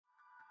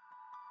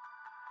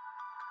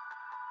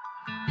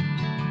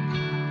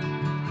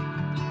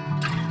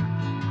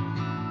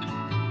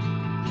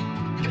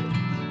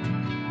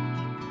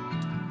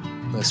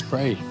Let's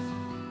pray.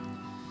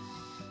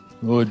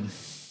 Lord,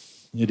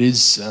 it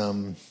is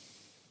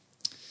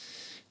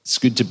it's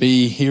good to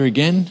be here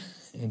again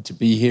and to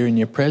be here in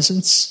your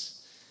presence.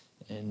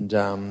 And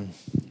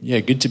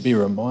good to be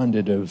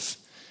reminded of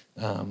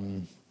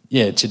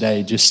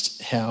today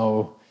just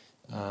how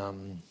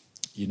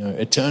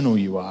eternal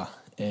you are.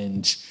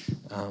 And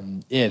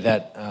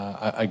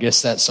I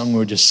guess that song we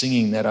were just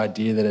singing, that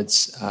idea that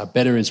it's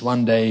better is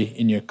one day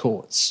in your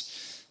courts.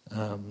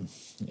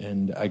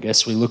 And I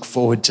guess we look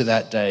forward to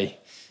that day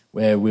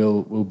where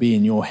we'll be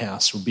in your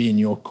house, we'll be in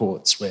your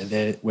courts,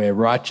 where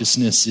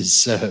righteousness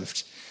is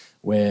served,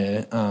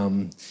 where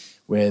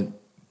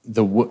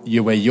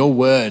your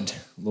word,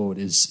 Lord,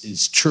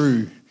 is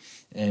true,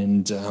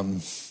 and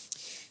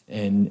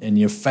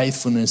your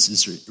faithfulness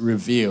is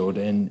revealed,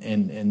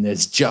 and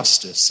there's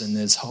justice and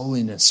there's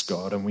holiness,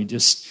 God. And we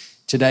just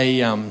today,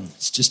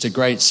 it's just a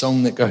great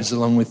song that goes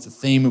along with the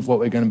theme of what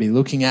we're going to be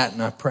looking at,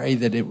 and I pray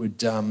that it would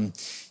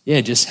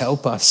just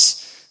help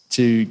us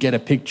to get a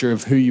picture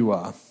of who you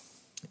are.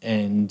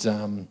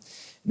 And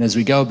as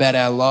we go about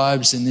our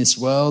lives in this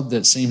world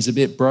that seems a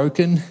bit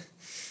broken,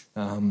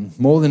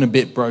 more than a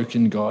bit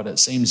broken, God, it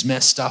seems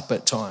messed up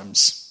at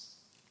times.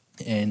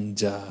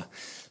 And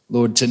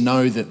Lord, to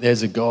know that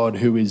there's a God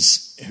who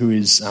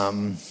is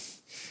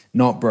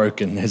not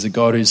broken. There's a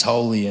God who's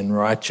holy and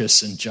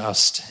righteous and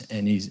just,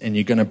 and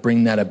you're going to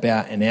bring that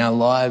about in our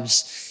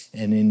lives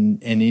and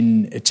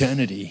in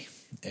eternity.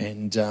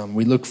 And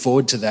we look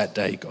forward to that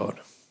day, God.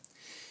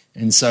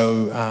 And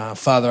so,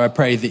 Father, I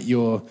pray that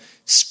your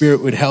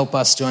Spirit would help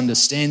us to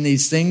understand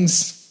these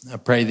things. I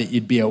pray that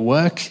you'd be at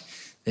work,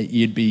 that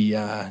you'd be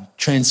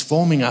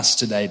transforming us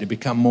today to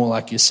become more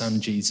like your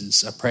Son,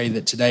 Jesus. I pray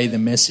that today the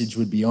message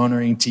would be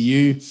honoring to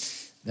you,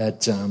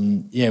 that,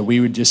 we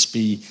would just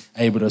be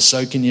able to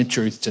soak in your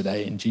truth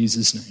today. In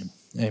Jesus' name,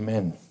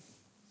 amen.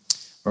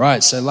 All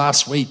right, so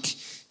last week,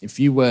 if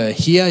you were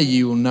here,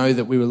 you will know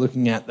that we were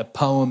looking at the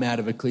poem out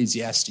of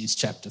Ecclesiastes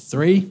chapter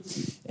 3,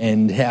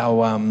 and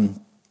how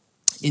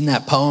in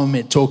that poem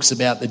it talks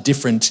about the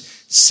different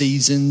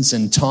seasons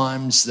and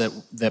times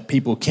that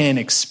people can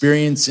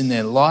experience in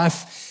their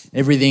life.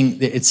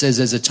 Everything, it says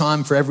there's a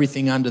time for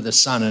everything under the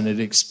sun, and it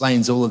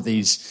explains all of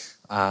these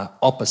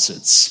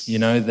opposites,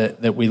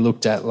 that we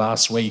looked at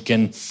last week.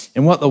 And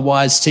what the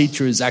wise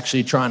teacher is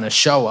actually trying to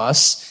show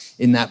us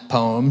in that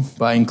poem,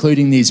 by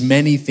including these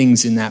many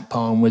things in that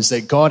poem, was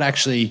that God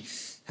actually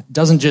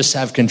doesn't just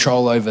have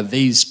control over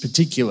these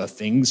particular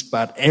things,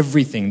 but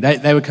everything.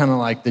 They were kind of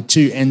like the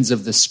two ends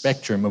of the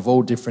spectrum of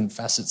all different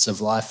facets of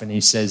life. And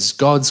he says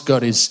God's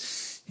got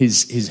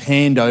his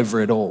hand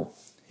over it all.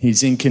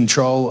 He's in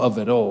control of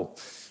it all,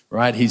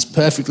 right? He's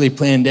perfectly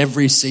planned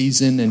every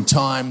season and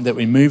time that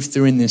we move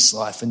through in this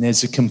life, and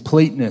there's a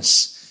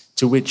completeness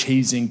to which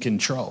he's in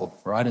control,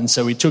 right? And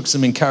so we took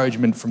some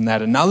encouragement from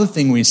that. Another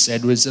thing we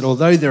said was that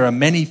although there are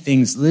many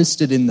things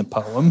listed in the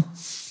poem,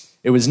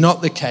 it was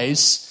not the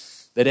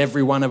case that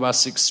every one of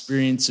us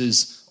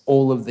experiences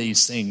all of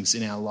these things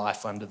in our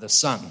life under the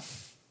sun,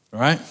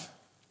 right?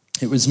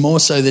 It was more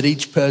so that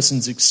each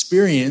person's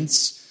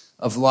experience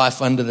of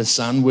life under the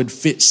sun would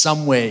fit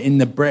somewhere in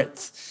the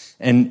breadth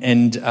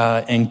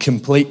and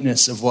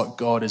completeness of what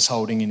God is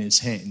holding in his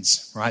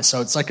hands, right?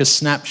 So it's like a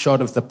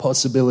snapshot of the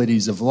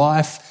possibilities of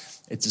life.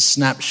 It's a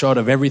snapshot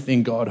of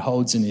everything God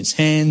holds in his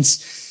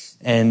hands.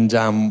 And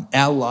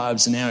our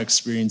lives and our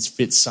experience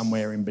fits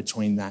somewhere in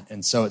between that.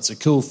 And so it's a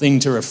cool thing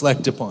to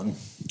reflect upon,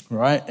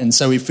 right? And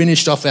so we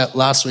finished off our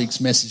last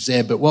week's message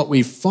there. But what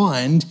we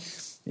find,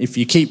 if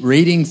you keep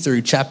reading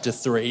through chapter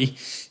 3,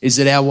 is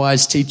that our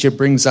wise teacher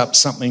brings up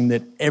something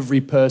that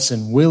every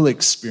person will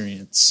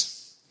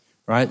experience,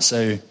 right?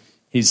 So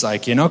he's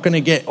like, you're not going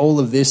to get all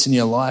of this in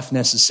your life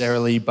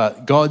necessarily,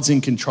 but God's in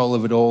control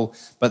of it all.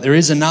 But there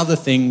is another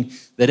thing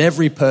that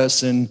every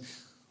person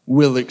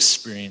will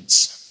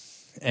experience.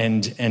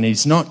 And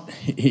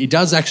he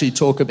does actually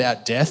talk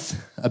about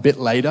death a bit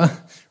later,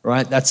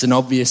 right? That's an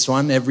obvious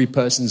one. Every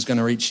person's going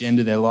to reach the end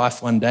of their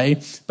life one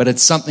day, but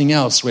it's something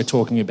else we're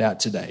talking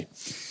about today.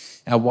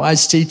 Our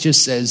wise teacher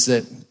says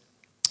that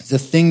the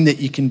thing that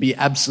you can be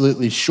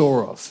absolutely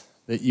sure of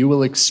that you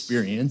will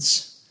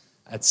experience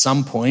at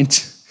some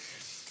point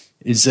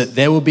is that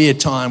there will be a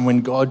time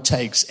when God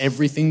takes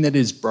everything that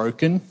is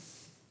broken,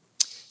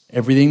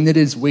 everything that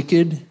is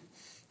wicked,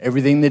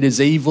 everything that is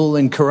evil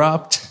and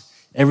corrupt,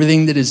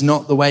 everything that is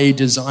not the way he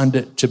designed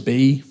it to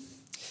be,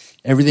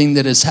 everything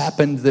that has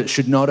happened that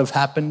should not have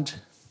happened,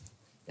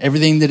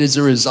 everything that is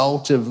a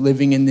result of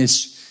living in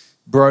this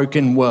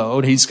broken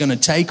world, he's going to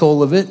take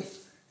all of it,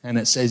 and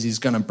it says he's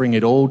going to bring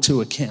it all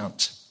to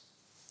account.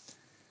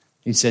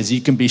 He says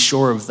you can be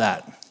sure of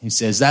that. He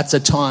says that's a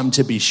time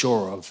to be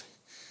sure of.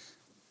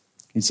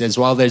 He says,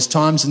 while there's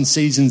times and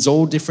seasons,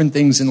 all different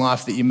things in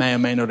life that you may or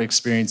may not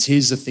experience,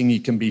 here's the thing you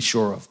can be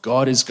sure of.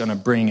 God is going to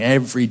bring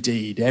every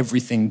deed,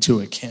 everything to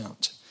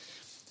account.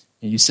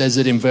 He says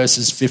it in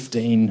verses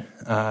 15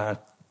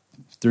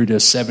 through to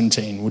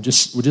 17. We'll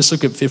just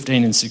look at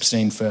 15 and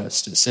 16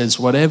 first. It says,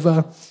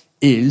 whatever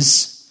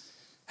is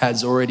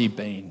has already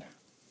been,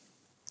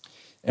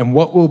 and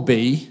what will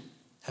be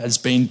has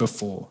been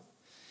before,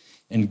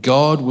 and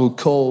God will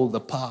call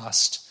the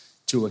past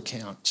to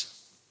account.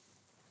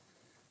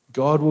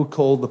 God will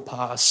call the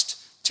past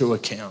to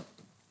account.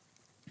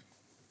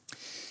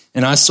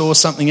 And I saw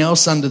something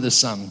else under the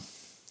sun.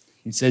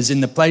 He says,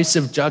 in the place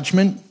of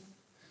judgment,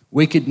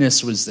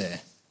 wickedness was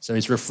there. So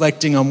he's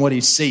reflecting on what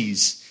he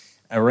sees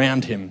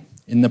around him.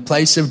 In the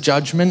place of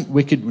judgment,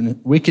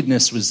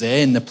 wickedness was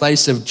there. In the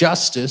place of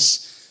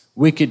justice,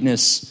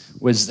 wickedness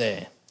was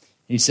there.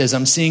 He says,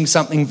 I'm seeing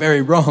something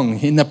very wrong.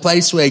 In the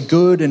place where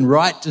good and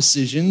right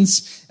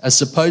decisions are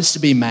supposed to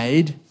be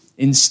made,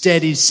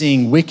 instead he's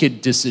seeing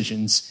wicked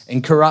decisions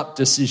and corrupt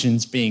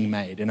decisions being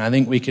made. And I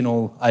think we can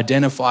all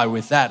identify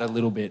with that a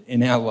little bit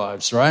in our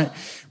lives, right?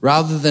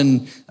 Rather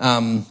than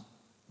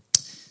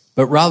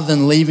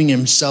leaving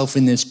himself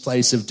in this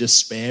place of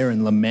despair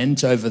and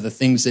lament over the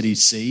things that he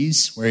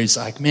sees, where he's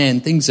like, man,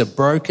 things are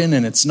broken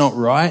and it's not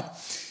right.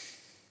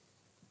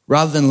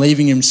 Rather than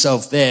leaving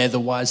himself there, the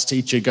wise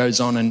teacher goes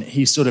on and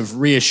he sort of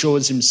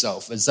reassures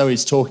himself as though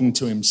he's talking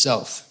to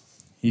himself.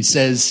 He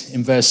says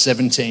in verse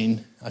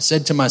 17, I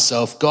said to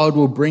myself, God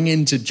will bring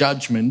into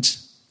judgment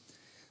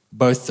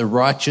both the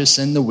righteous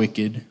and the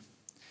wicked,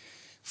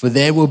 for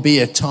there will be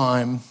a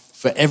time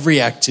for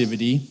every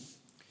activity,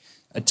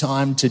 a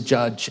time to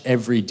judge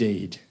every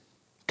deed.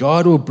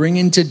 God will bring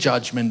into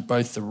judgment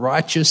both the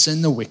righteous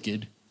and the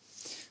wicked,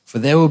 for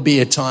there will be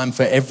a time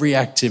for every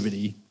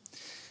activity,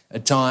 a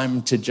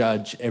time to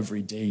judge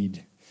every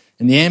deed.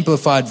 And the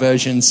Amplified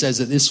Version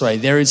says it this way,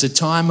 there is a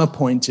time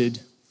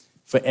appointed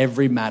for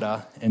every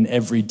matter and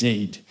every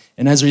deed.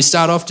 And as we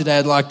start off today,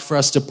 I'd like for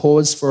us to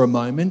pause for a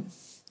moment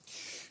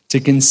to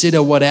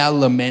consider what our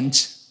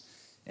lament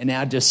and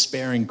our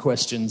despairing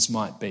questions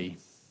might be.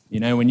 You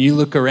know, when you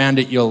look around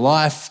at your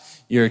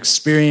life, your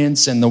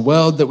experience, and the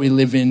world that we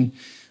live in,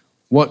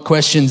 what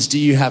questions do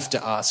you have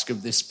to ask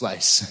of this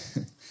place?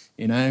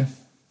 You know,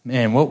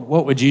 man,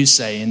 what would you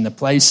say in the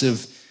place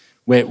of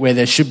where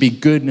there should be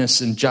goodness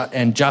and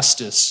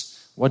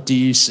justice? What do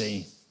you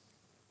see?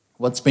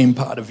 What's been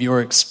part of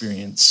your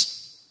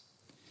experience?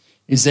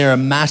 Is there a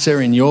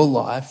matter in your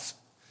life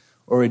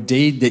or a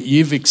deed that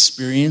you've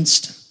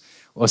experienced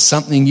or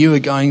something you are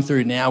going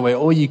through now where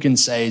all you can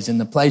say is in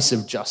the place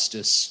of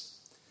justice,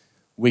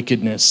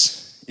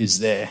 wickedness is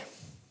there?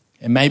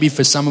 And maybe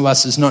for some of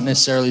us, it's not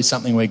necessarily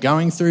something we're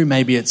going through.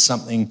 Maybe it's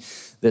something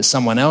that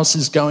someone else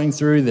is going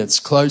through that's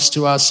close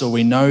to us, or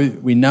we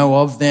know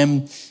of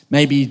them.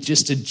 Maybe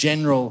just a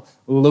general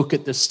look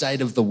at the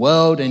state of the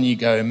world and you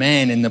go,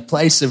 man, in the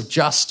place of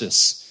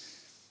justice,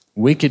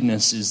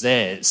 wickedness is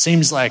there. It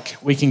seems like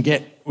we can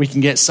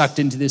get sucked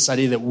into this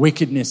idea that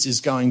wickedness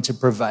is going to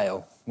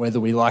prevail, whether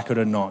we like it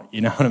or not.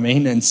 You know what I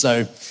mean? And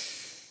so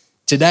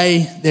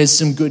today there's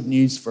some good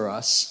news for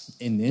us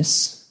in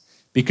this.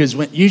 Because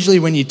usually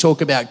when you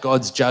talk about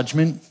God's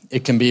judgment,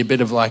 it can be a bit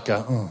of like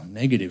a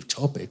negative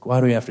topic. Why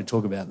do we have to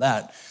talk about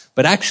that?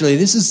 But actually,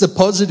 this is the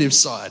positive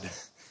side,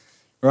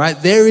 right?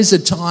 There is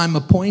a time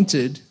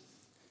appointed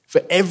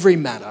for every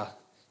matter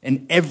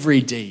and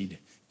every deed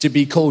to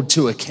be called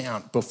to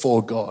account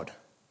before God.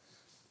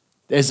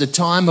 There's a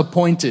time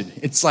appointed.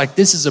 It's like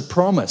this is a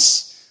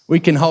promise.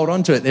 We can hold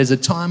on to it. There's a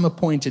time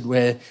appointed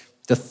where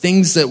the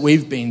things that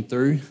we've been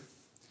through,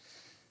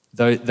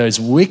 those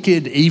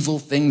wicked, evil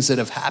things that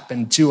have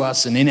happened to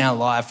us and in our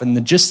life,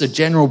 and just the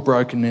general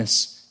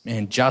brokenness,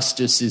 man,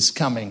 justice is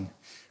coming,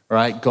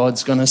 right?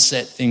 God's going to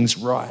set things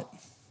right.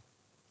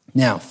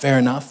 Now, fair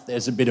enough,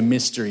 there's a bit of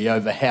mystery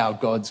over how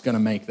God's going to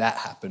make that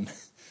happen.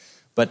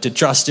 But to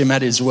trust him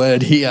at his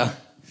word here,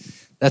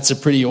 that's a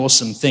pretty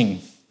awesome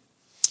thing.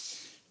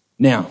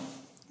 Now,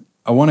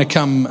 I want to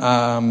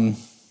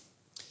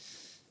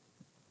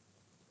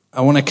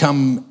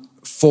come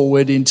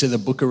forward into the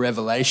book of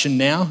Revelation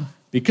now.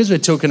 Because we're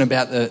talking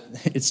about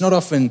it's not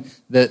often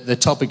the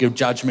topic of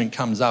judgment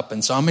comes up,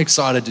 and so I'm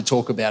excited to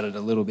talk about it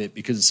a little bit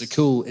because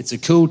it's a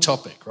cool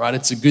topic, right?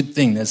 It's a good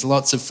thing. There's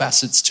lots of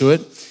facets to it.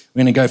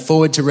 We're going to go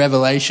forward to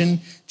Revelation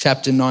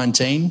chapter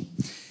 19,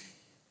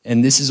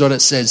 and this is what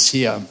it says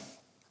here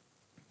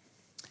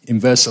in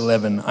verse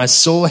 11. I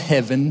saw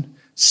heaven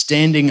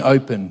standing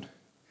open,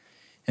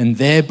 and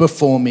there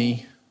before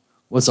me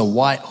was a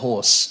white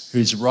horse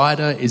whose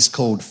rider is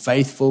called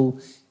Faithful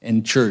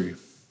and True.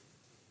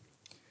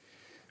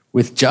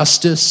 With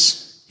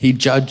justice, he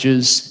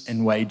judges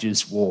and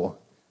wages war.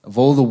 Of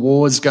all the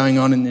wars going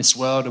on in this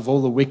world, of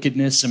all the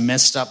wickedness and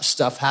messed up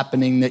stuff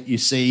happening that you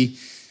see,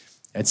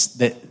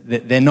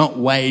 they're not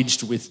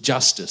waged with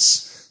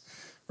justice,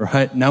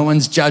 right? No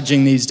one's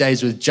judging these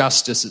days with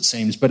justice, it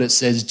seems. But it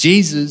says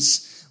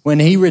Jesus, when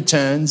he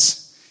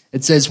returns,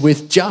 it says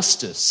with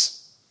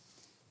justice,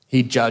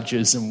 he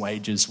judges and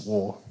wages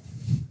war.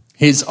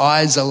 His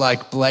eyes are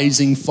like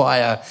blazing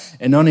fire,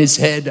 and on his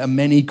head are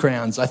many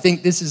crowns. I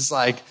think this is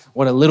like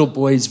what a little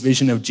boy's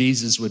vision of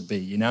Jesus would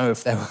be.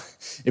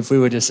 If we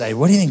were to say,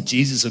 what do you think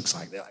Jesus looks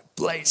like? They're like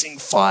blazing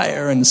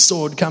fire and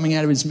sword coming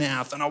out of his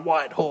mouth and a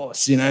white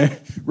horse,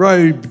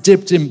 robe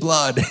dipped in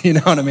blood. You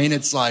know what I mean?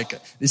 It's like,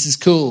 this is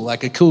cool,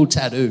 like a cool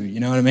tattoo. You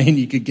know what I mean?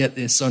 You could get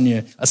this on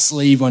a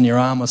sleeve on your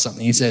arm or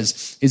something. He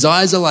says, his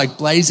eyes are like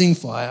blazing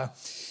fire,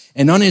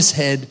 and on his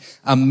head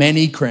are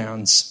many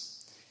crowns.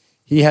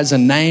 He has a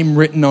name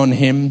written on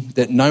him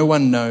that no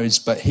one knows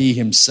but he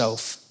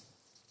himself.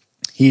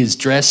 He is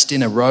dressed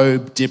in a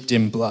robe dipped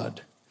in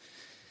blood,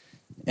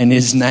 and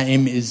his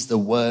name is the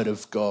Word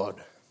of God.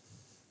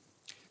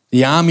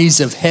 The armies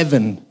of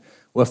heaven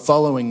were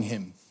following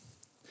him,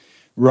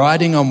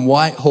 riding on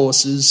white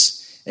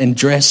horses and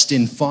dressed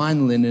in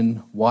fine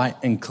linen, white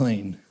and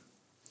clean.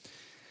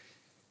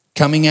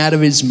 Coming out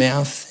of his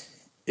mouth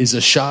is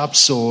a sharp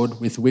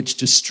sword with which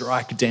to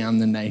strike down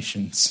the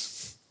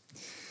nations.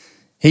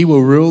 He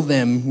will rule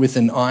them with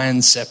an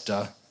iron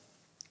scepter.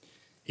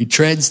 He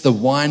treads the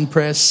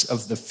winepress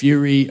of the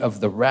fury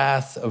of the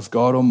wrath of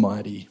God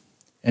Almighty.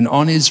 And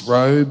on his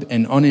robe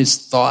and on his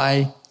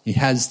thigh, he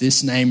has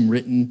this name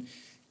written,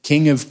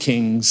 King of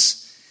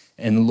Kings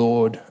and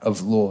Lord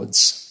of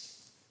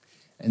Lords.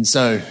 And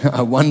so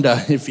I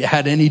wonder if you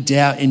had any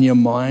doubt in your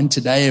mind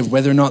today of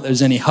whether or not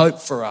there's any hope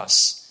for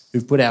us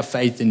who've put our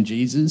faith in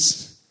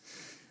Jesus.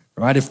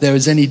 Right? If there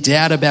was any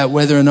doubt about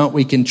whether or not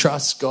we can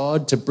trust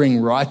God to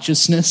bring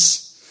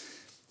righteousness,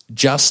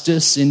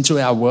 justice into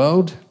our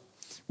world,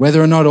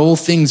 whether or not all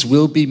things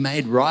will be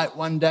made right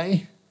one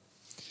day,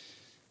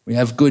 we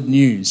have good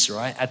news,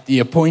 right? At the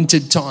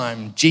appointed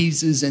time,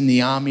 Jesus and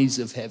the armies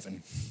of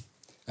heaven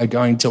are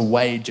going to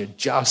wage a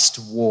just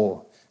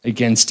war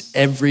against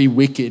every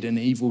wicked and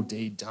evil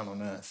deed done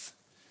on earth.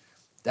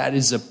 That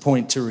is a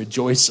point to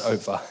rejoice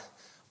over.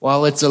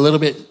 While it's a little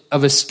bit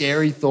of a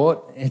scary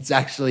thought, it's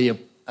actually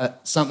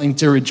something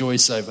to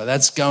rejoice over.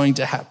 That's going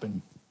to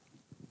happen.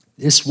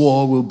 This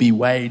war will be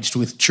waged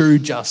with true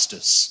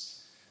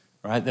justice,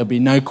 right? There'll be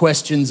no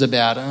questions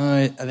about,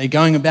 are they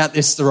going about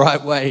this the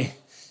right way?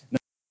 No.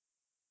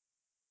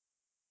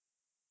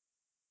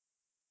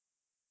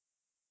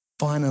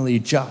 Finally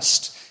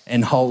just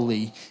and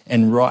holy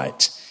and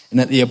right. And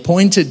at the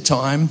appointed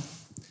time,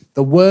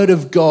 the Word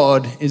of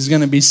God is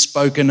going to be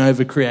spoken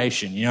over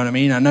creation. You know what I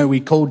mean? I know we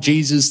call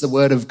Jesus the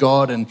Word of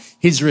God, and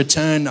his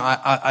return,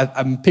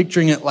 I'm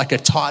picturing it like a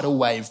tidal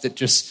wave that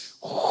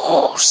just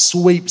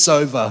sweeps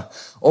over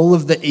all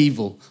of the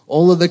evil,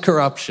 all of the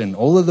corruption,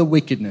 all of the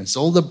wickedness,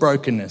 all the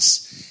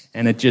brokenness,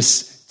 and it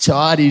just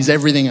tidies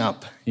everything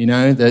up.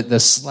 The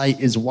slate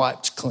is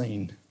wiped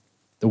clean.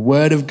 The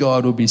Word of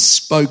God will be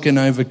spoken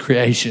over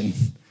creation.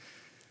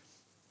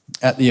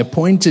 At the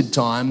appointed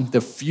time, the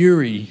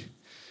fury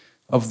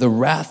of the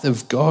wrath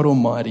of God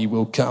Almighty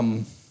will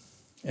come,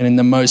 and in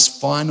the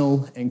most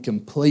final and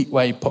complete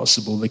way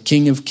possible, the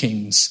King of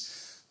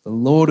Kings, the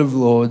Lord of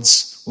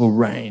Lords will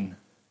reign.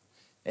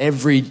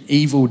 Every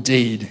evil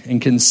deed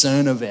and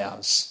concern of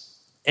ours,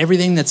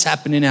 everything that's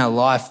happened in our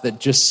life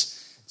that just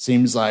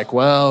seems like,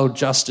 well,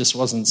 justice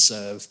wasn't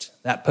served.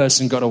 That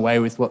person got away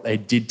with what they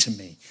did to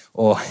me,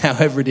 or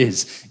however it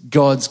is,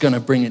 God's going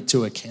to bring it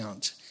to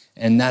account.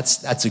 And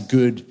that's a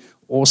good,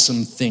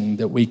 awesome thing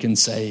that we can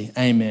say,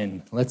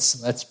 amen.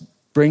 Let's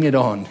bring it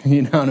on.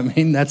 You know what I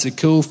mean? That's a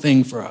cool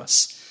thing for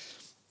us.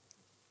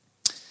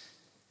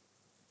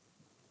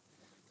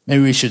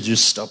 Maybe we should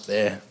just stop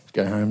there,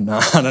 go home. No,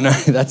 I don't know.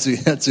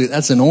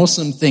 That's an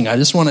awesome thing. I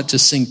just want it to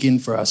sink in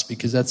for us,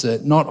 because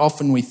not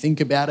often we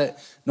think about it.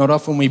 Not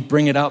often we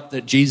bring it up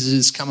that Jesus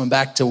is coming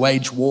back to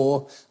wage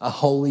war, a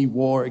holy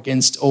war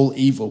against all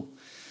evil.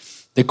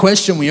 The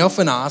question we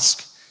often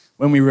ask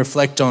when we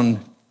reflect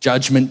on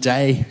Judgment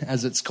Day,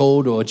 as it's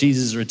called, or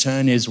Jesus'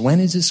 return, is, when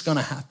is this going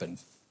to happen?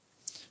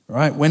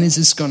 Right? When is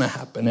this going to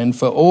happen? And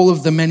for all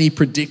of the many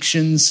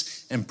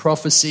predictions and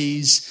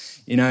prophecies,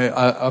 I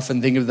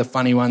often think of the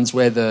funny ones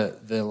where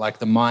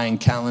the Mayan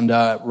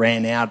calendar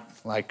ran out,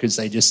 because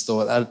they just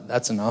thought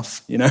that's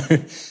enough,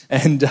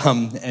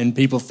 and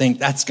people think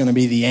that's going to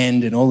be the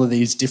end, and all of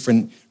these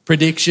different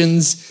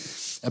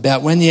predictions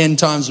about when the end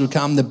times will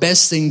come. The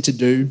best thing to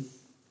do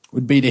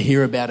would be to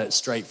hear about it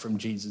straight from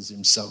Jesus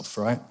himself,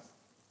 right?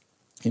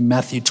 In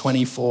Matthew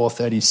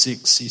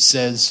 24:36, he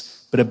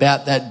says, "But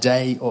about that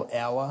day or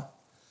hour,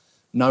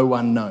 no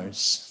one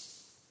knows.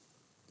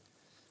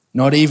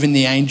 Not even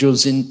the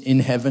angels in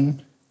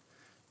heaven,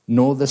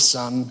 nor the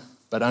Son,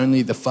 but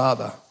only the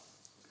Father.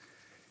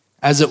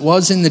 As it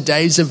was in the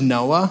days of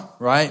Noah,"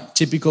 right?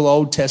 Typical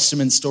Old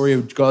Testament story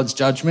of God's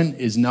judgment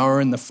is Noah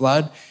and the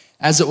flood.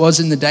 "As it was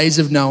in the days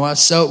of Noah,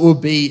 so it will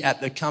be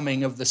at the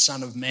coming of the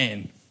Son of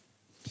Man.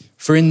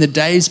 For in the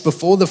days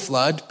before the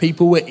flood,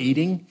 people were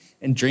eating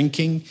and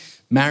drinking,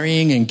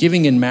 marrying and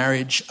giving in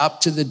marriage, up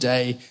to the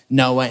day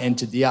Noah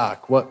entered the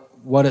ark."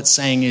 What it's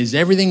saying is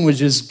everything was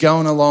just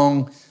going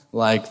along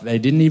like they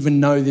didn't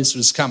even know this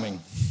was coming.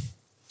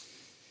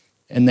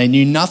 And they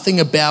knew nothing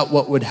about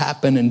what would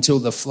happen until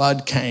the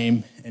flood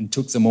came and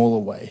took them all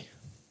away.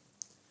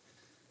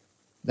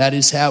 That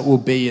is how it will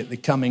be at the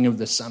coming of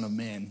the Son of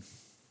Man.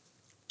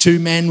 2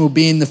 men will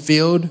be in the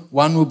field,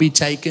 one will be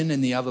taken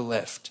and the other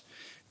left.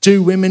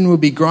 2 women will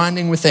be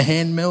grinding with a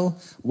hand mill,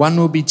 one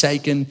will be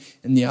taken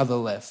and the other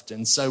left.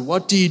 And so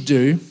what do you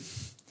do?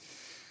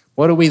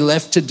 What are we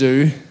left to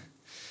do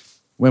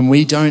when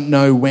we don't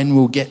know when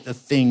we'll get the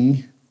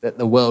thing that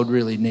the world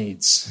really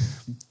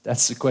needs?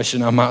 That's the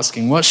question I'm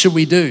asking. What should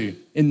we do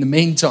in the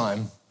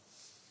meantime?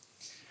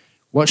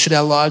 What should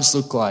our lives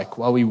look like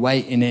while we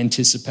wait in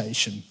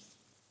anticipation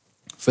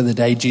for the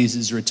day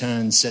Jesus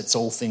returns, sets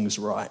all things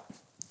right?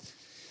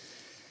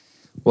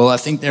 Well, I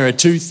think there are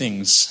 2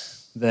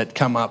 things that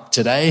come up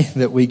today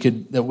that we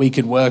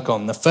could work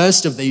on. The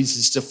first of these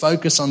is to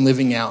focus on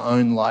living our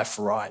own life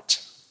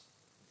right.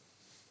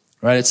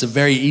 Right? It's a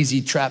very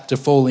easy trap to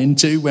fall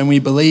into when we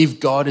believe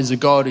God is a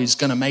God who's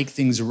going to make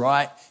things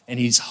right, and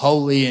he's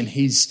holy and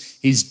he's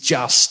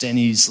just, and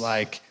he's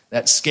like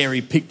that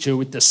scary picture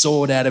with the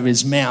sword out of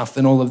his mouth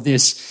and all of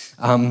this,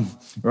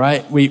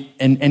 right?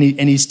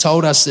 He's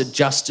told us that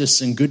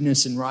justice and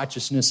goodness and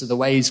righteousness are the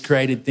way he's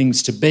created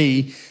things to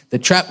be. The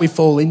trap we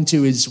fall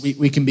into is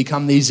we can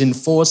become these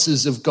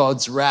enforcers of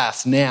God's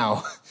wrath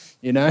now,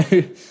 you know?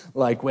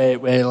 Like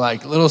we're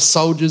like little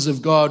soldiers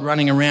of God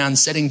running around,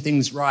 setting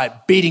things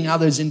right, beating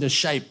others into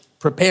shape,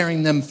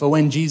 preparing them for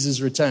when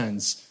Jesus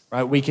returns,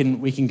 right? We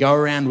can go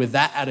around with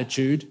that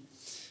attitude.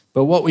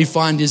 But what we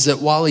find is that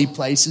while he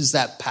places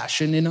that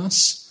passion in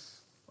us,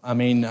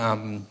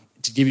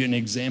 to give you an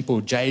example,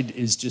 Jade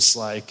is just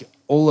like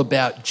all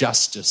about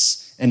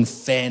justice and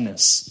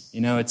fairness.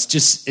 You know,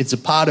 it's a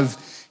part of,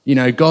 you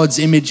know, God's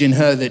image in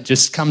her that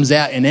just comes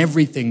out in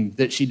everything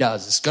that she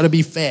does. It's got to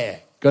be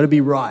fair, got to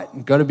be right,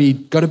 got to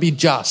be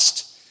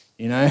just,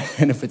 you know.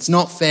 And if it's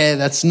not fair,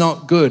 that's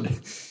not good.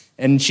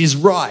 And she's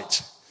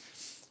right.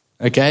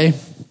 Okay?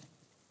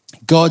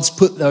 God's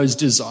put those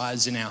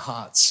desires in our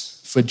hearts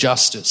for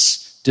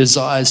justice,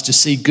 desires to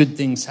see good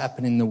things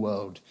happen in the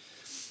world.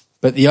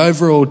 But the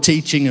overall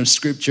teaching of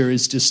Scripture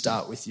is to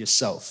start with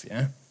yourself,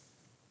 yeah?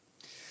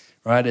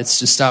 Right? It's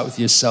to start with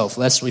yourself,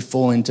 lest we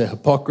fall into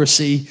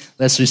hypocrisy,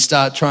 lest we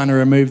start trying to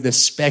remove the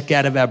speck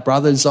out of our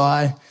brother's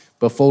eye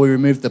before we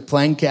remove the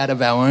plank out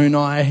of our own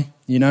eye.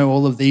 You know,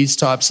 all of these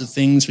types of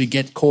things. We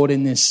get caught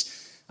in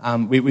this.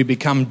 We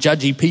become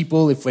judgy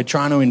people if we're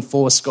trying to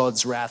enforce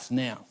God's wrath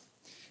now.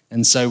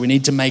 And so we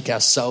need to make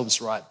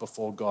ourselves right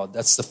before God.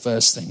 That's the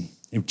first thing.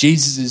 If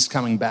Jesus is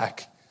coming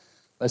back,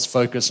 let's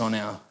focus on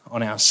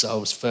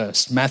ourselves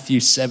first.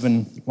 Matthew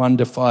 7,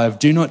 1-5.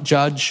 Do not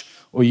judge,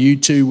 or you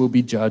too will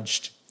be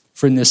judged.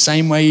 For in the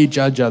same way you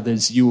judge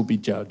others, you will be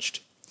judged.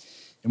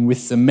 And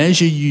with the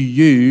measure you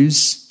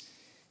use,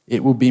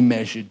 it will be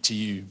measured to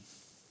you.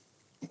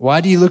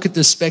 Why do you look at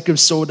the speck of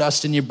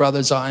sawdust in your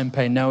brother's eye and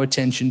pay no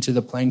attention to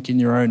the plank in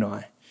your own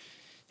eye?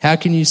 How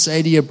can you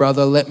say to your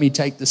brother, let me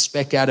take the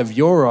speck out of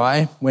your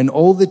eye, when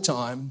all the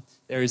time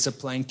there is a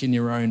plank in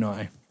your own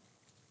eye?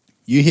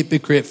 You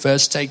hypocrite,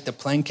 first take the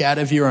plank out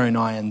of your own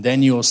eye, and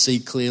then you'll see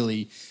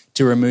clearly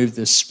to remove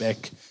the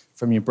speck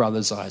from your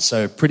brother's eye.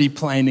 So pretty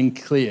plain and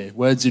clear.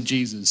 Words of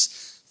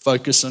Jesus.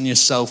 Focus on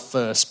yourself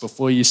first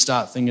before you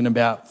start thinking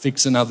about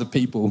fixing other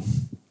people.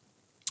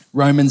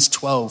 Romans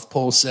 12,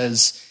 Paul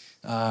says,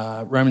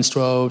 Romans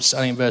 12,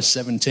 starting at verse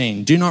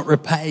 17, do not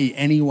repay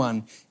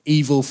anyone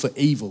evil for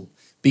evil.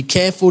 Be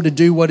careful to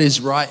do what is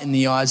right in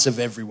the eyes of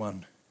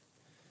everyone.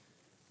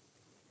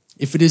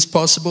 If it is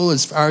possible,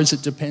 as far as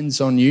it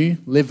depends on you,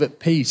 live at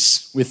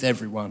peace with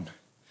everyone.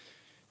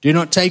 Do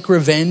not take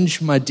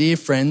revenge, my dear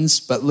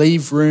friends, but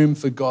leave room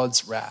for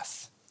God's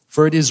wrath.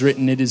 For it is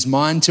written, it is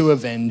mine to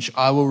avenge,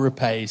 I will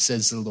repay,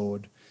 says the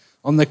Lord.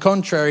 On the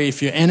contrary,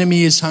 if your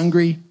enemy is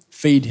hungry,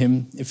 feed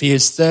him. If he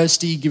is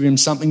thirsty, give him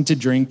something to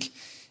drink.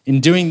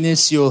 In doing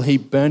this, you will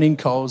heap burning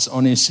coals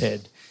on his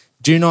head.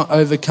 Do not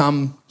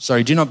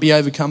be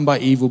overcome by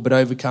evil, but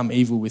overcome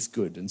evil with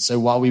good. And so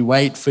while we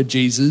wait for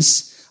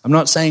Jesus, I'm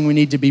not saying we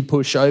need to be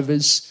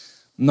pushovers.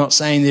 I'm not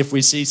saying that if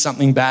we see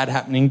something bad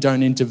happening,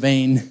 don't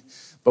intervene.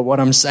 But what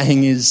I'm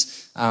saying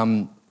is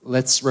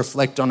let's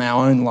reflect on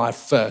our own life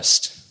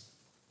first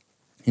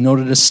in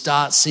order to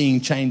start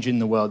seeing change in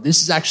the world.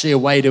 This is actually a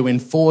way to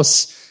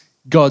enforce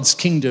God's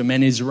kingdom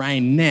and his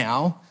reign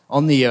now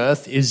on the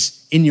earth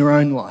is in your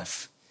own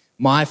life,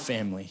 my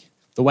family,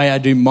 the way I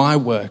do my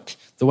work,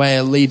 the way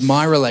I lead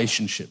my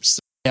relationships,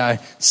 the way I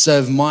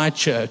serve my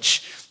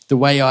church, the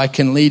way I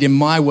can lead in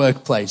my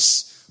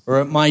workplace or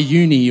at my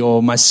uni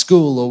or my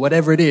school or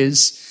whatever it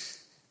is.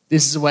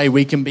 This is a way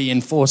we can be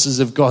enforcers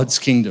of God's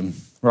kingdom,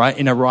 right?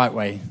 In a right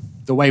way,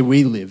 the way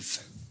we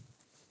live.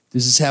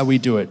 This is how we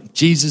do it.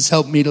 Jesus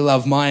helped me to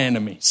love my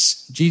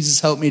enemies.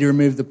 Jesus helped me to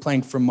remove the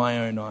plank from my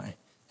own eye.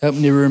 Help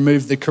me to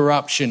remove the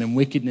corruption and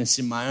wickedness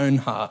in my own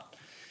heart.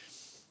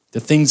 The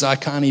things I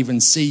can't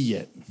even see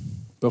yet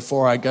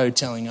before I go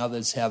telling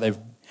others how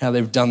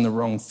they've done the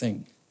wrong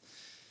thing.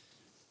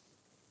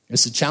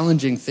 It's a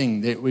challenging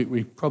thing that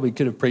we probably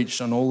could have preached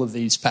on all of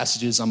these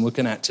passages I'm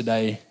looking at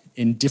today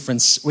in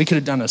different. We could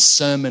have done a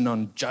sermon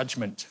on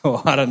judgment,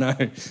 or I don't know,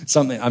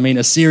 something. I mean,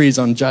 a series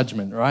on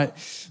judgment, right?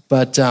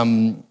 But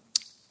time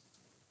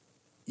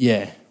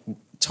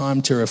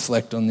to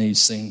reflect on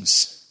these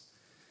things.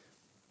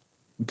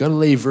 We've got to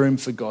leave room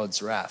for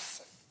God's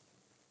wrath.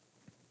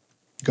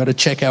 We've got to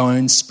check our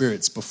own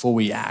spirits before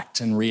we act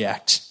and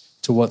react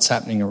to what's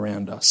happening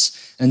around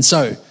us. And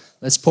so,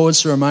 let's pause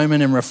for a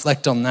moment and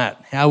reflect on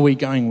that. How are we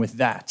going with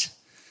that?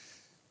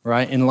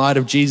 Right? In light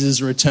of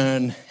Jesus'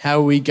 return, how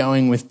are we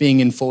going with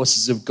being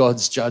enforcers of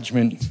God's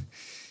judgment,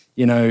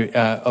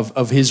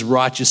 of his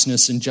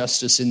righteousness and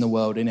justice in the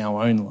world, in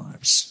our own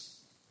lives?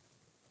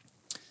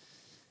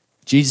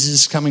 Jesus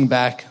is coming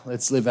back.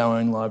 Let's live our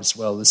own lives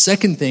well. The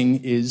second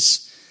thing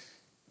is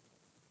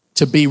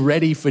to be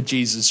ready for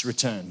Jesus'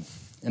 return.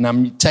 And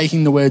I'm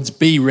taking the words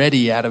 "be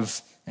ready" out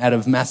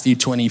of Matthew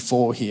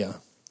 24 here.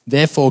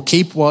 Therefore,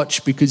 keep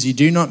watch, because you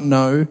do not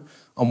know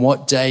on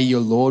what day your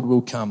Lord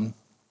will come.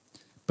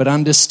 But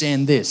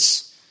understand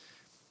this.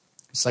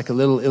 It's like a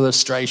little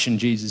illustration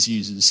Jesus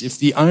uses. If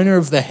the owner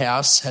of the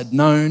house had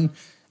known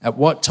at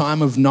what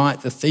time of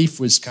night the thief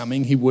was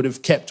coming, he would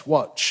have kept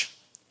watch.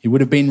 He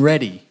would have been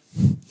ready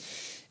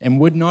and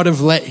would not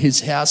have let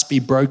his house be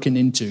broken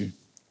into.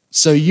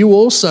 So you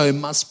also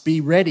must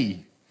be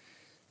ready,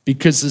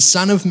 because the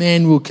Son of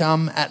Man will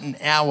come at an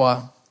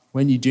hour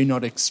when you do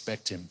not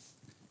expect him.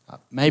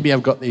 Maybe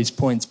I've got these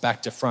points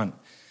back to front.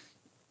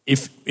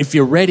 If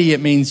you're ready, it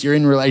means you're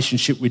in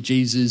relationship with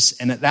Jesus,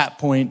 and at that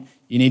point,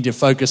 you need to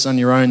focus on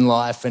your own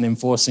life and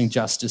enforcing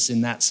justice in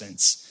that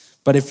sense.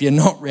 But if you're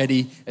not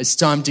ready, it's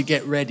time to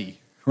get ready,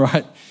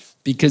 right?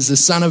 Because the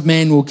Son of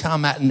Man will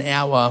come at an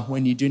hour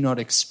when you do not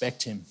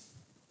expect him,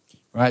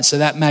 right? So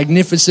that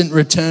magnificent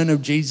return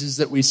of Jesus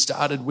that we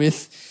started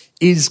with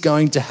is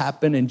going to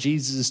happen, and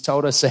Jesus has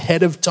told us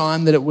ahead of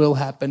time that it will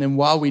happen. And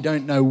while we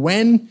don't know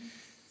when,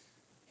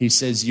 he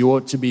says you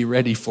ought to be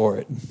ready for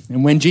it.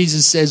 And when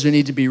Jesus says we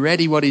need to be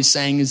ready, what he's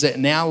saying is that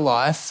in our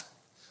life,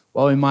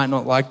 while we might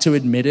not like to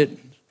admit it,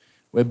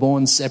 we're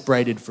born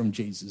separated from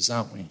Jesus,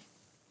 aren't we?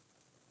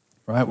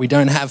 Right? We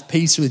don't have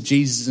peace with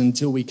Jesus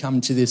until we come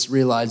to this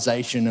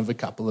realization of a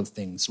couple of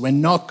things. We're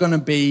not going to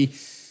be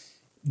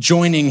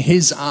joining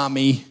his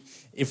army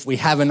if we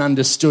haven't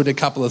understood a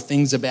couple of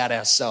things about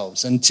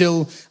ourselves.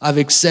 Until I've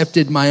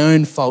accepted my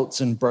own faults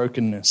and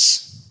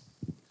brokenness.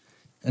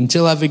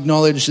 Until I've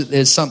acknowledged that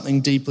there's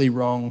something deeply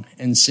wrong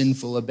and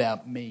sinful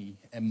about me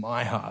and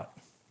my heart.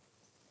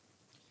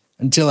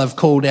 Until I've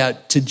called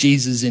out to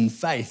Jesus in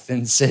faith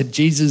and said,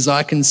 Jesus,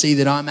 I can see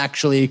that I'm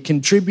actually a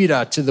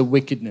contributor to the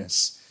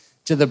wickedness,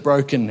 to the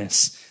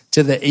brokenness,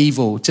 to the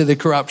evil, to the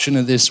corruption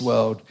of this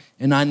world,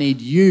 and I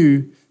need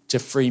you to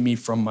free me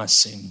from my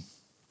sin.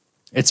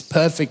 It's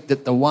perfect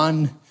that the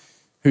one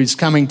who's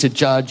coming to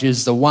judge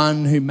is the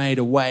one who made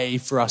a way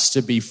for us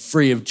to be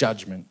free of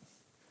judgment,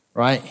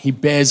 right? He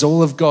bears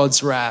all of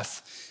God's wrath.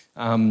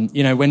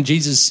 When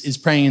Jesus is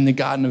praying in the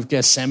Garden of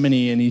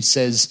Gethsemane and he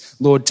says,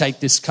 Lord, take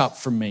this cup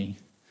from me,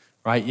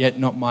 right? Yet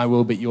not my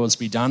will, but yours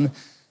be done.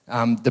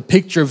 The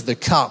picture of the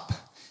cup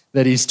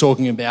that he's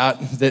talking about,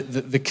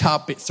 the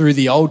cup through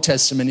the Old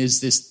Testament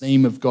is this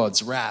theme of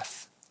God's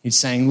wrath. He's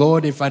saying,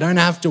 Lord, if I don't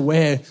have to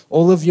wear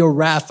all of your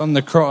wrath on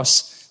the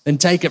cross, then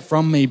take it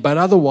from me, but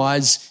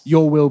otherwise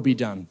your will be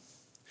done,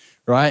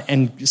 right?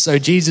 And so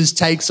Jesus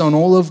takes on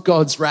all of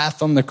God's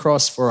wrath on the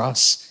cross for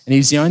us, and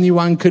he's the only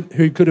one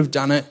who could have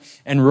done it,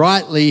 and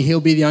rightly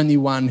he'll be the only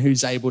one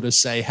who's able to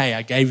say, hey,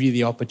 I gave you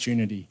the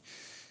opportunity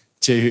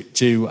to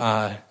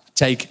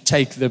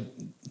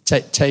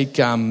take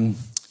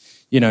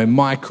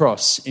my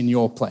cross in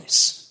your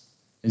place.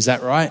 Is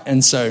that right?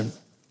 And so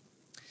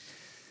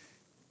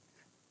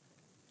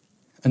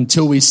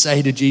until we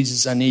say to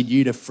Jesus, I need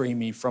you to free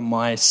me from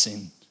my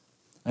sin.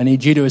 I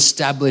need you to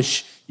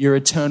establish your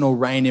eternal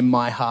reign in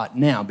my heart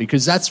now,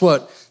 because that's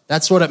what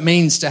it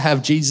means to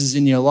have Jesus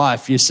in your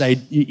life. You say,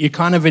 you're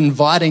kind of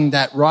inviting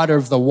that rider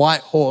of the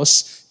white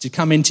horse to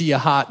come into your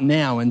heart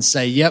now and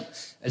say, yep,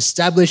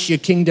 establish your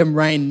kingdom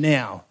reign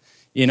now.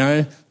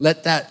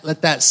 Let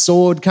that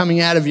sword coming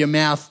out of your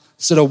mouth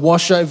sort of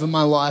wash over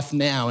my life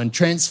now and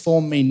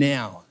transform me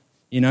now.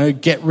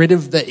 Get rid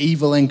of the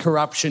evil and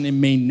corruption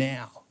in me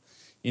now.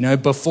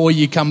 Before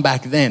you come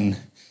back then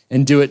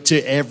and do it to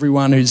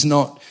everyone who's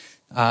not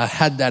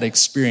had that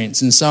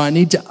experience. And so I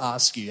need to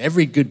ask you,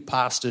 every good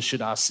pastor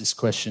should ask this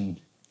question.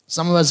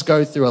 Some of us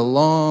go through a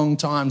long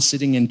time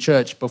sitting in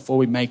church before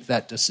we make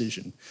that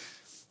decision,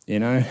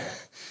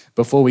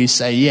 before we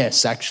say,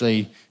 yes,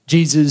 actually,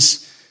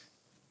 Jesus,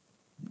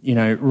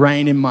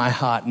 reign in my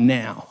heart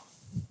now.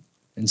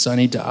 And so I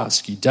need to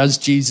ask you, does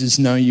Jesus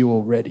know you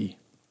already?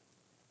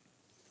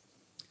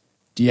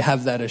 Do you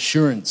have that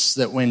assurance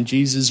that when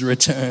Jesus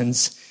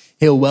returns,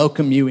 he'll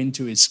welcome you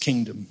into his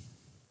kingdom?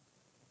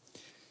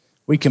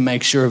 We can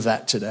make sure of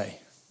that today.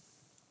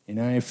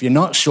 If you're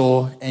not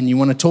sure and you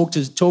want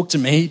to talk to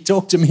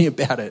me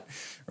about it,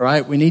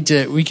 right?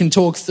 We can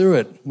talk through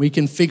it. We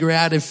can figure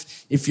out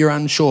if you're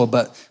unsure,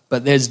 but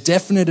there's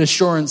definite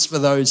assurance for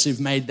those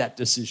who've made that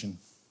decision.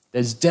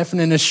 There's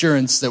definite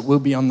assurance that we'll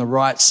be on the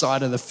right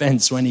side of the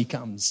fence when he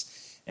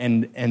comes.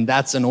 And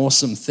that's an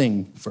awesome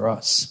thing for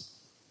us.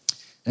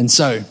 And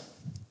so,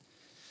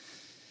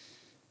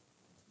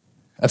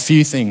 a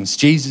few things.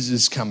 Jesus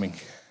is coming,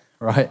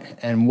 right?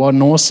 And what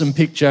an awesome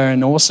picture,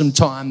 an awesome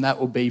time that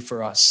will be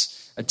for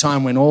us. a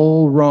time when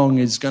all wrong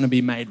is going to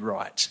be made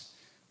right.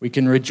 We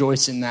can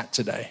rejoice in that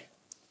today.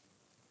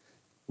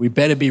 We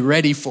better be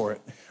ready for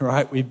it,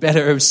 right? We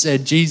better have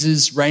said,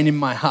 Jesus, reign in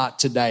my heart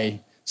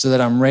today so that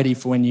I'm ready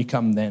for when you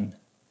come then.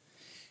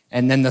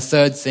 And then the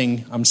third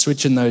thing, I'm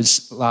switching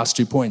those last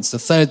 2 points. The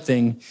third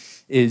thing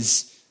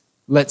is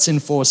let's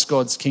enforce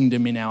God's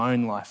kingdom in our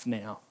own life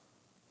now.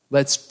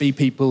 Let's be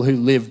people who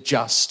live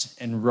just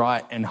and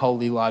right and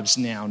holy lives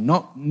now.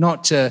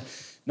 Not to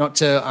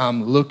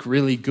look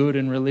really good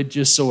and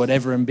religious or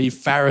whatever and be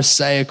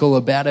pharisaical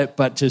about it,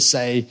 but to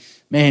say,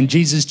 man,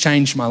 Jesus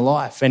changed my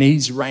life and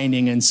he's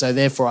reigning, and so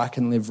therefore I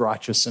can live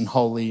righteous and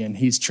holy, and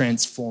he's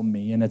transformed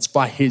me, and it's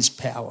by his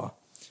power,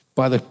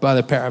 by the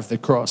power of the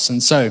cross.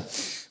 And so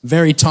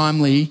very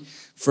timely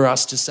for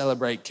us to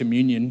celebrate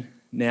communion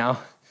now,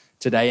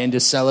 today, and to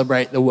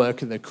celebrate the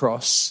work of the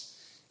cross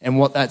and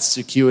what that's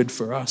secured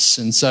for us.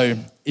 And so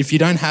if you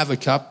don't have a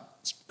cup,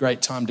 it's a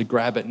great time to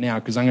grab it now,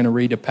 because I'm going to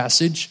read a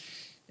passage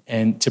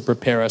and to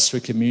prepare us for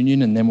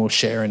communion, and then we'll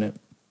share in it.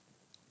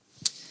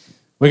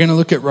 We're going to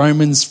look at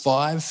Romans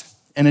 5,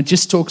 and it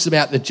just talks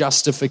about the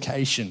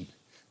justification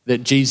that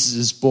Jesus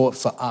has bought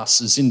for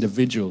us as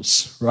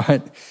individuals,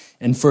 right?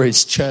 And for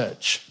his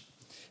church.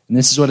 And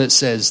this is what it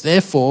says.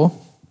 Therefore,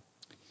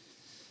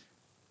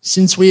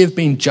 since we have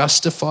been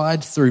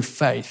justified through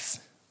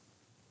faith,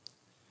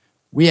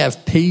 we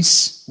have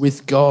peace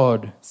with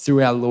God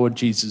through our Lord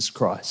Jesus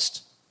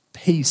Christ.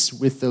 Peace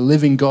with the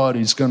living God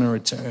who's going to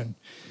return,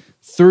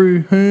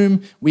 through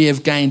whom we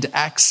have gained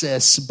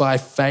access by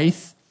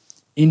faith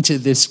into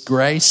this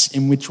grace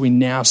in which we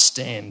now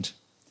stand.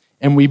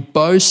 And we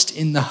boast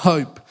in the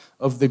hope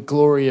of the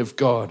glory of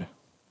God.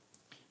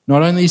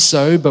 Not only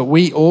so, but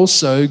we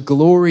also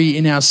glory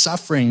in our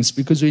sufferings,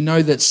 because we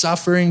know that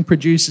suffering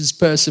produces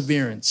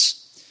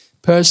perseverance.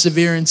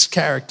 Perseverance,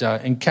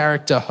 character, and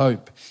character,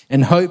 hope.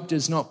 And hope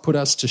does not put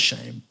us to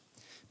shame,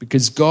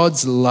 because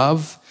God's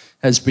love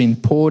has been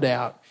poured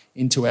out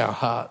into our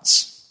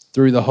hearts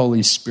through the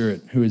Holy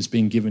Spirit who has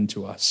been given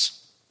to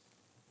us.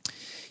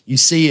 You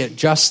see, at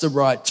just the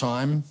right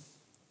time,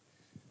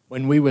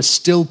 when we were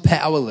still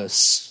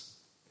powerless,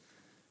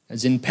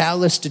 as in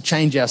powerless to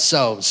change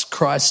ourselves,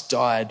 Christ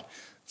died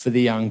for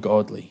the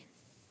ungodly.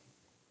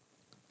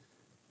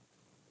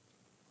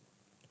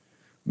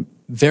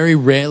 Very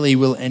rarely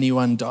will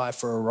anyone die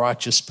for a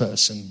righteous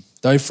person,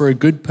 though for a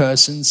good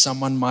person,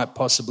 someone might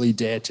possibly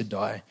dare to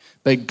die.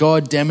 But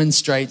God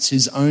demonstrates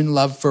his own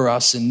love for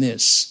us in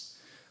this: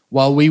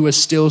 while we were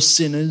still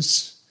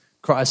sinners,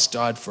 Christ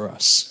died for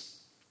us.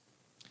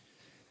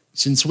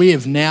 Since we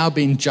have now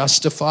been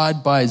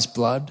justified by his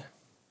blood,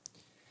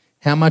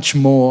 how much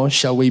more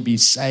shall we be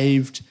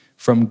saved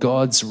from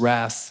God's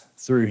wrath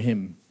through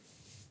him?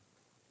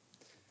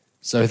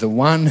 So the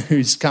one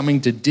who's coming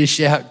to dish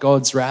out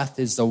God's wrath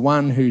is the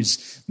one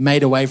who's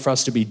made a way for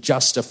us to be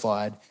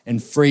justified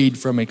and freed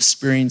from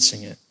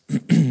experiencing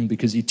it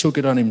because he took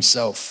it on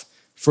himself.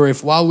 For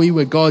if while we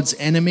were God's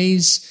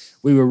enemies,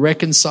 we were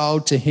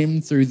reconciled to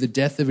him through the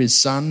death of his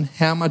son,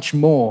 how much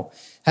more,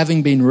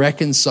 having been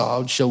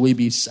reconciled, shall we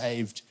be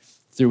saved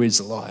through his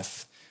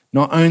life?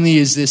 Not only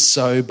is this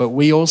so, but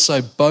we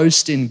also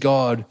boast in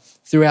God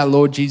through our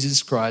Lord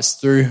Jesus Christ,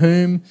 through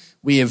whom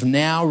we have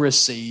now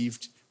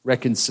received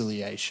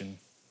reconciliation.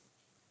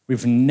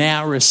 We've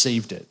now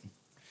received it.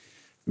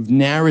 We've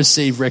now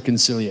received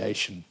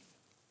reconciliation.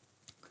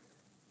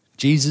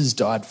 Jesus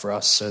died for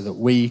us so that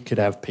we could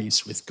have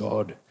peace with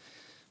God.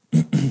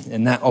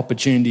 And that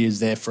opportunity is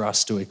there for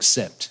us to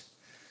accept.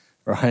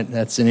 Right?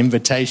 That's an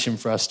invitation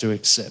for us to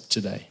accept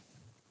today.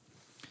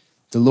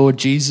 The Lord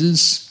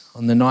Jesus,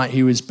 on the night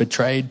he was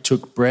betrayed,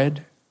 took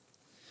bread,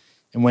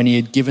 and when he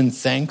had given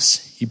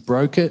thanks, he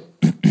broke it,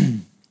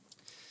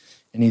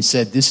 and he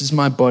said, "This is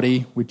my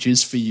body, which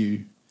is for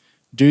you.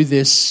 Do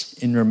this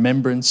in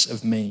remembrance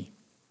of me."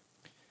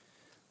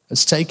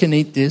 Let's take and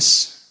eat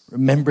this,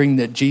 remembering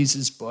that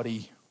Jesus'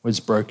 body was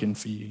broken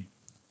for you.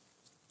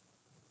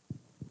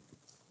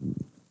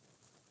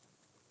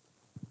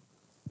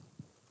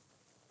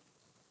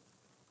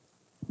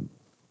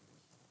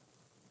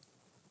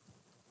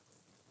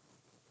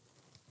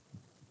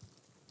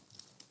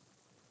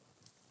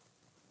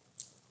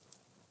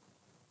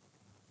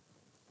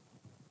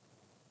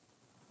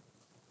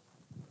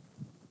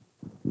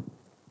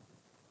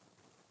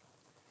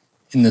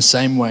 In the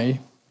same way,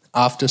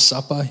 after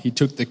supper, he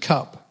took the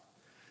cup,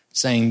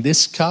 saying,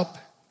 "This cup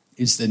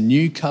is the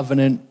new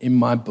covenant in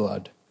my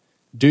blood.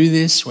 Do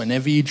this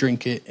whenever you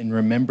drink it in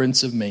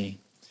remembrance of me.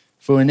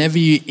 For whenever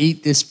you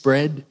eat this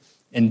bread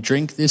and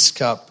drink this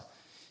cup,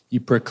 you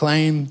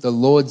proclaim the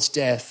Lord's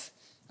death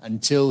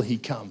until he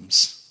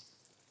comes.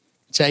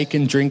 Take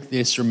and drink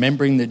this,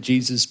 remembering that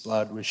Jesus'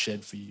 blood was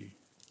shed for you."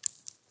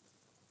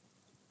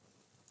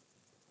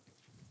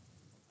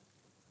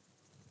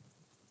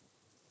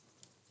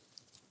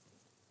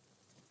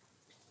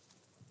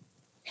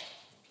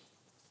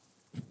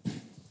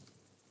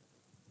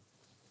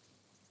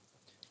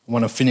 I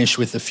want to finish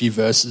with a few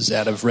verses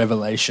out of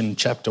Revelation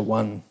chapter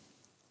 1.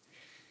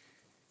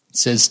 It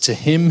says, "To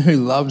him who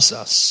loves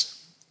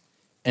us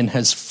and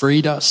has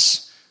freed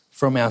us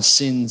from our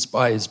sins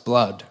by his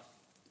blood,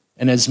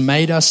 and has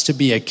made us to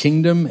be a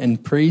kingdom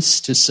and priests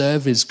to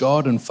serve his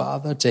God and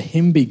Father. To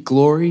him be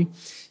glory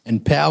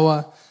and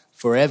power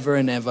forever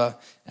and ever.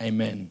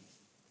 Amen.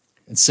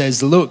 It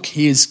says, look,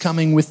 he is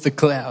coming with the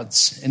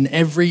clouds, and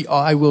every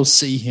eye will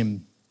see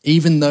him,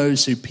 even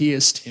those who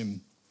pierced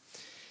him.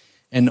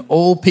 And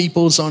all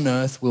peoples on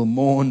earth will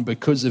mourn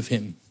because of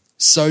him.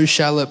 So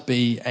shall it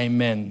be.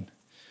 Amen.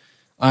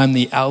 I am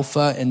the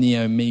Alpha and the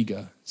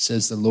Omega,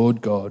 says the Lord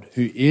God,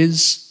 who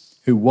is,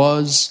 who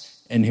was,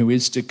 and who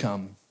is to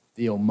come,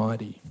 the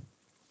Almighty.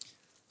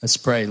 Let's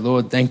pray.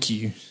 Lord, thank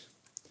you.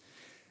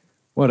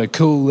 What a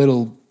cool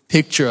little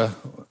picture,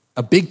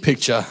 a big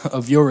picture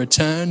of your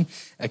return,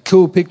 a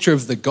cool picture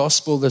of the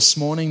gospel this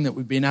morning that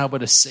we've been able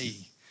to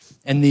see,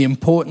 and the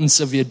importance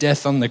of your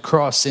death on the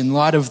cross in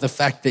light of the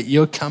fact that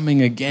you're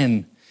coming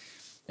again.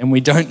 And we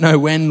don't know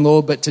when,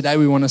 Lord, but today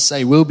we want to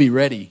say we'll be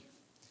ready.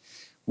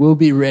 We'll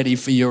be ready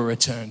for your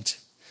return.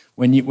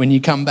 When you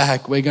come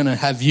back, we're going to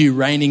have you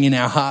reigning in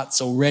our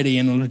hearts already,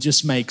 and it'll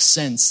just make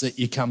sense that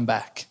you come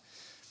back.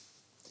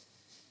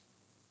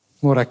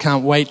 Lord, I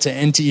can't wait to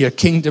enter your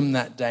kingdom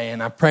that day,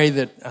 and I pray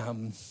that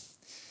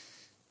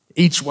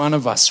each one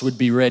of us would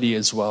be ready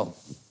as well.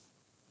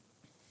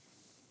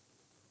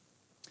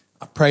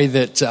 I pray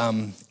that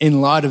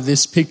in light of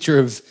this picture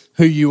of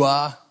who you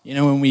are, you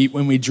know,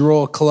 when we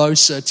draw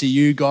closer to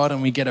you, God,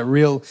 and we get a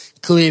real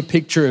clear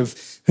picture of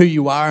who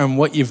you are and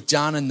what you've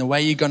done and the way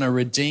you're going to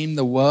redeem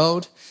the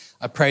world,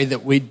 I pray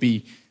that we'd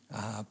be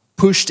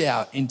pushed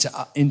out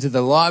into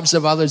the lives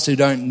of others who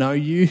don't know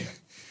you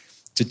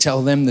to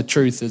tell them the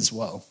truth as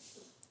well.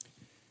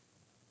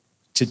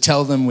 To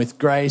tell them with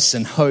grace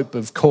and hope,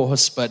 of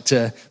course, but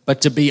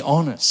to be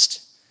honest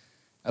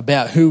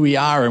about who we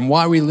are and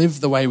why we live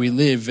the way we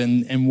live,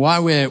 and why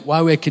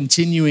we're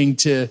continuing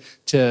to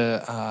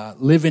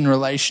live in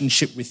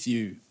relationship with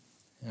you.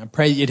 And I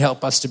pray you'd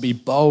help us to be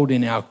bold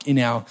in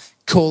our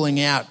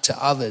calling out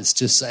to others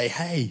to say,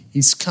 hey,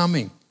 he's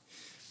coming.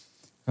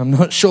 I'm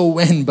not sure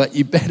when, but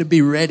you better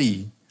be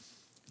ready.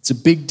 It's a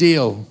big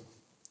deal.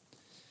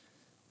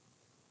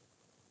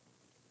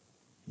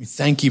 We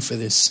thank you for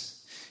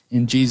this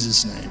in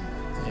Jesus' name.